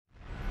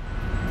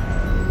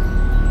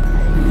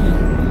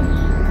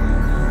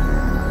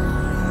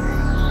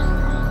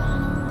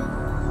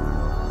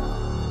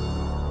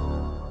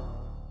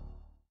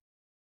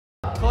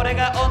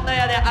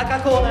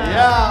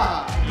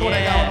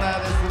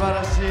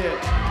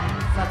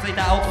さあ続い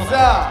て青コーナー。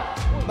さ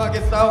あ負け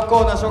た青コ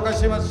ーナー紹介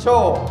しまし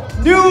ょ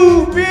う。ニ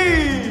ュービ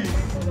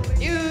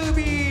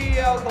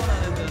ー青コーナ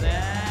ーですよね。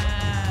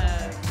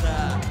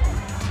さ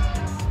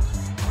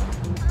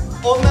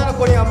女の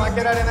子には負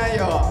けられない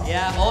よ。あい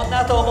や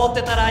女と思っ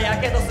てたらや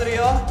けどする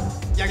よ。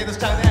やけどし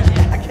ちゃうね。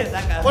やけどな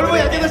んか俺も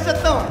やけどしちゃ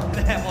ったもん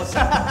ね。もう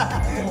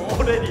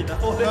オレディだ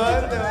オレディな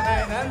んでも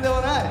ないなんで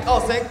もない。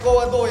あ先行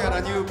はどうや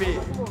らニュービー。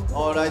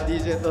オーライ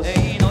DJ として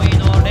いいの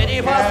レディ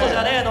ーファーストじ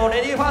ゃねえの。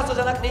レディーファースト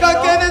じゃなくていいの。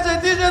関係ねえじゃん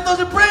DJ とし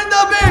てブリンダ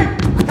ービ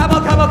ー。カモ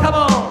ンカモンカモ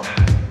ン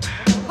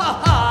は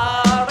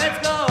はレ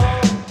ッツゴ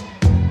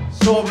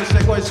ー。勝負し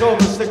てこい勝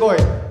負してこい。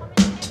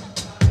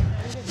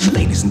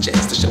 Ladies and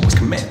gents, the show is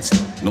commenced.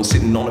 No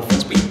sitting on the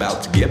fence, we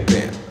about to get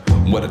bent.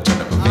 What a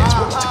turn of events,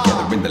 we're all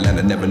together in the land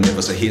of never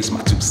never, so here's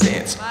my 2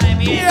 cents. No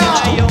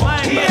French, no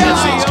pop, no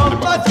disease, put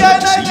it back on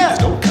the seat, there's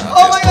no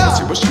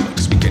contest, zero shooting,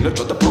 cause we came to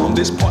drop the bomb.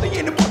 This party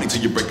ain't a party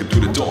till you break it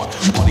through the door.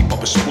 Party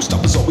popper,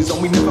 showstoppers always on,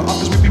 we never off,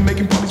 cause we be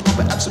making parties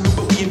popper absolute,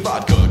 but we in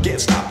vodka,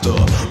 can't stop the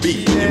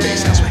beat. When you make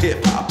sounds for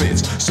hip-hop,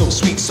 it's so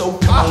sweet, so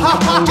come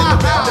on, get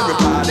around,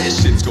 everybody,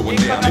 shit's going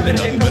down, ain't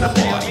nothing but a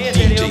party.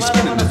 DJ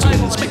spinning the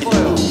tunes, making the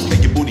move,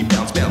 make your booty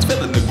bounce, bounce,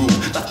 feeling the groove,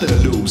 nothing to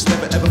lose,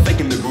 never ever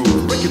faking the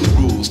groove, breaking the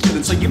rules,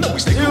 killing so you know we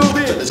stay cool.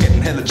 Fellas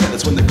getting hella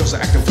jealous when the girls are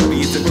acting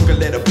funny. It's a broken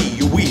letter B,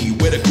 a we,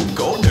 where the group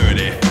go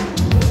dirty.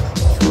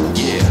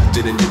 Yeah,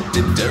 did it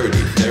dirty,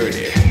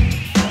 dirty.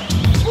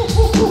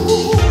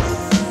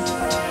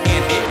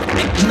 And it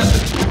ain't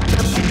nothing.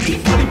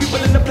 Party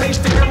people in the place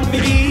to come with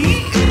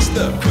me. It's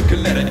the crooked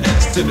letter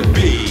S to the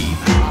B.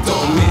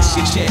 Don't miss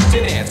your chance to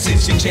dance,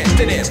 it's your chance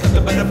to dance.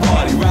 Nothing but a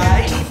party,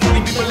 right?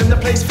 Party people in the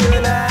place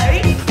feeling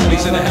nice.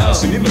 Parties in the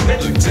house and you know they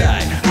look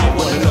tight. I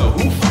wanna know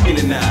who fucking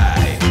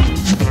tonight.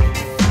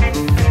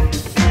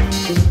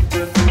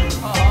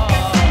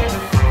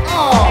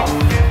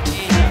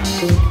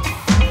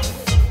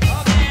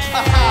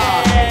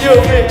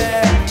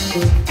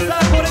さ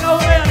あこれが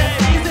女やね。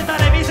見せた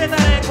ね見せた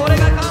ね。これ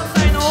が関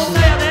西の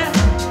女やね。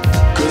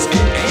見せた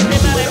ね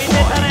見せ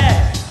た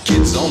ね。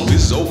Kids on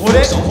this old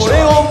folks on Charlie.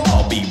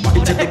 I'll be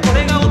rocking to the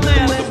beat of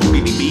the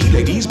boogie beat.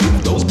 Ladies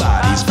move those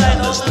bodies,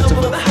 fellas listen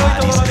for the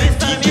hotties.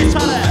 DJs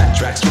pull back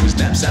tracks from his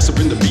knapsacks,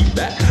 bring the beat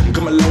back.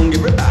 Come along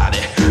everybody,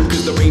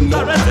 cause there ain't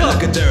no party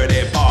like a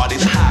dirty party.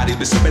 The hotties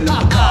be sipping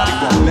on Bacardi,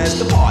 romance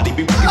the party,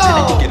 be rocking to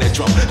the kicking that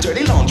drum.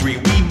 Dirty laundry,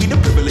 we be the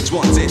privileged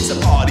ones. It's a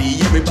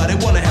party, everybody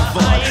wanna have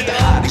fun. The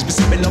hotties be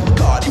sipping on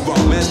Bacardi,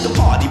 romance the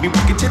party, be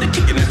rocking to the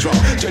kicking that drum.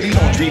 Dirty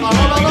laundry, we be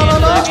the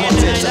privileged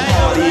ones. It's a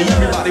party,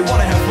 everybody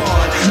wanna have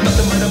fun.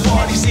 Nothing but a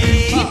party,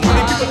 see.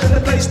 Party people in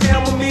the place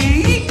down with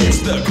me. It's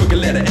the crooked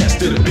letter S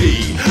to the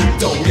B.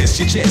 Don't miss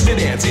your chance to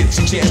dance, it's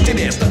your chance to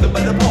dance. Nothing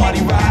but a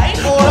party, right?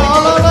 Party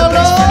people in the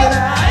place feeling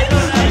nice.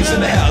 Parties in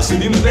the house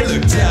and you know they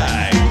look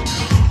tight.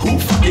 Who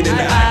fucking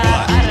tonight?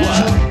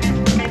 What?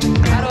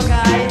 Hello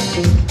guys.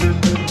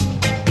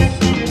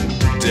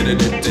 Dirty,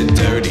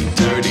 dirty.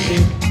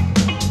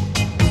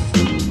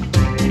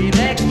 キ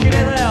レッキレだ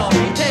よ。見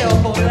てよ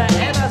これエ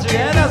ナジー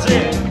エナジー。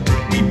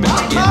We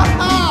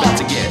about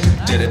to get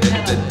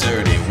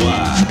dirty. Why?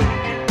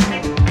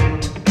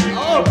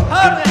 Oh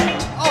party.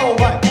 Oh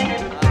what?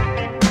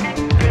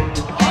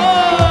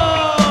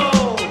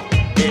 Oh.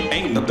 It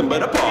ain't nothing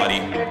but a party.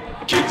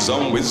 Kids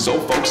on with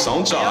old folks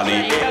on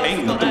Charlie. It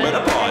ain't nothing but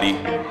a party.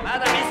 ま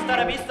だミスト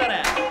レミスト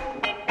レ。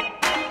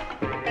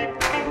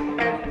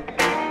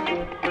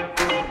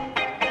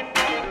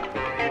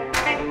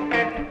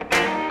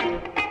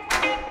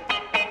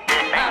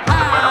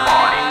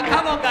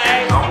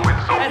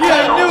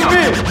Yeah, new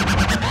beat. Yeah, new beat.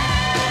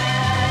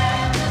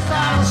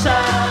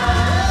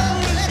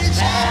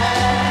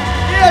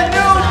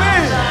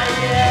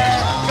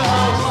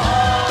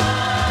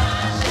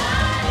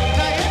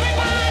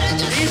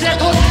 DJ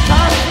とさ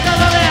すが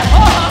だね。ほ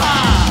はは。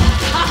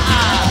はは。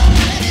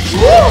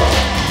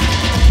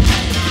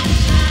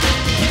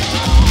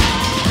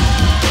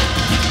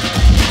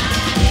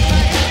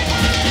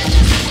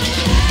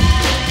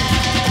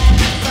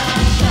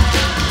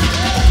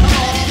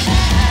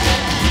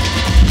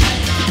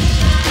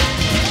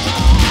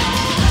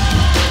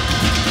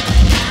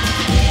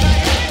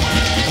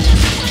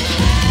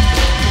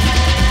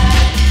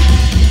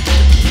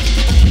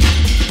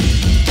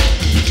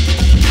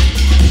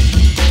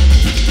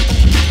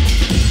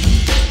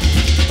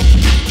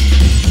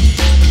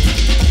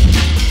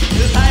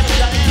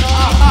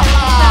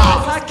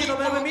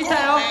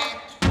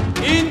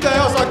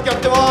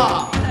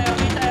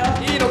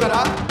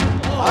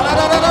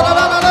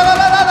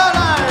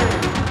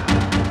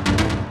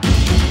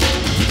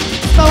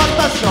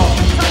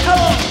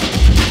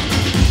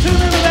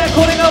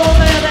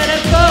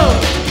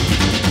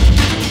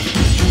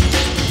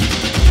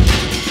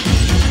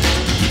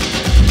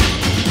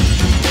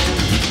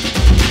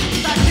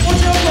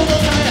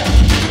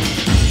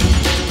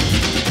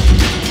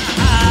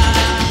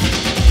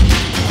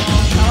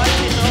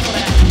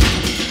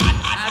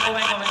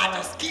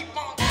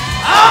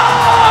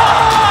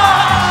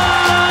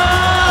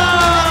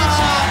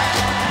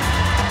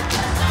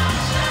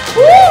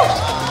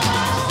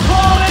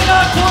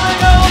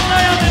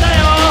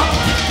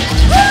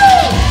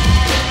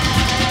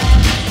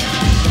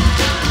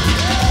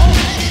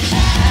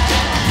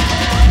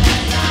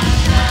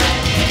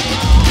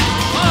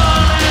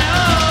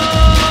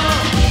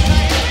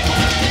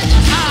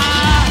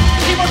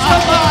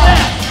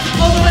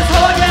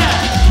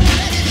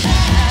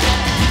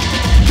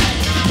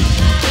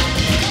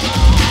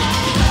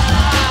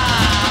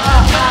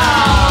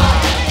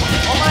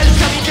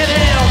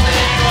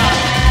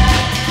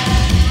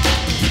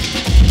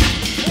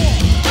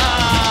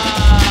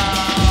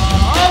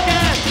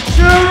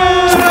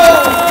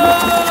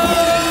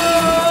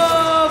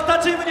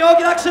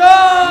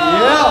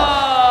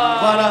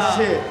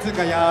う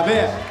かやべ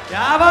え。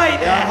やばい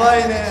ね。やば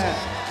いね。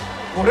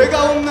これ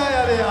が女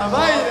やでや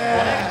ばい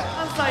ね。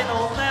関西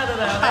の女やで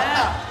だよね。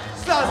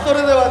さあそ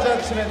れではジャ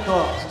ッジメン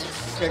ト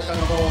結果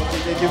の方を聞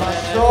いていきま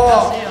しょ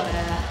う。難しいよね。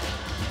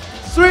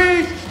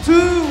3、2、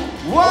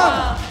1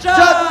ジャ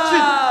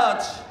ッ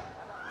ジ。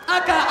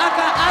赤赤赤、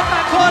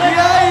これい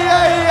やい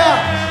やいや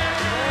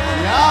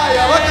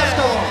やばかった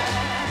もん。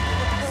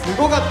す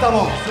ごかった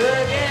もん。すげ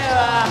え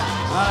わ。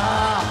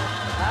あ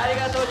あり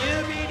がとうニュー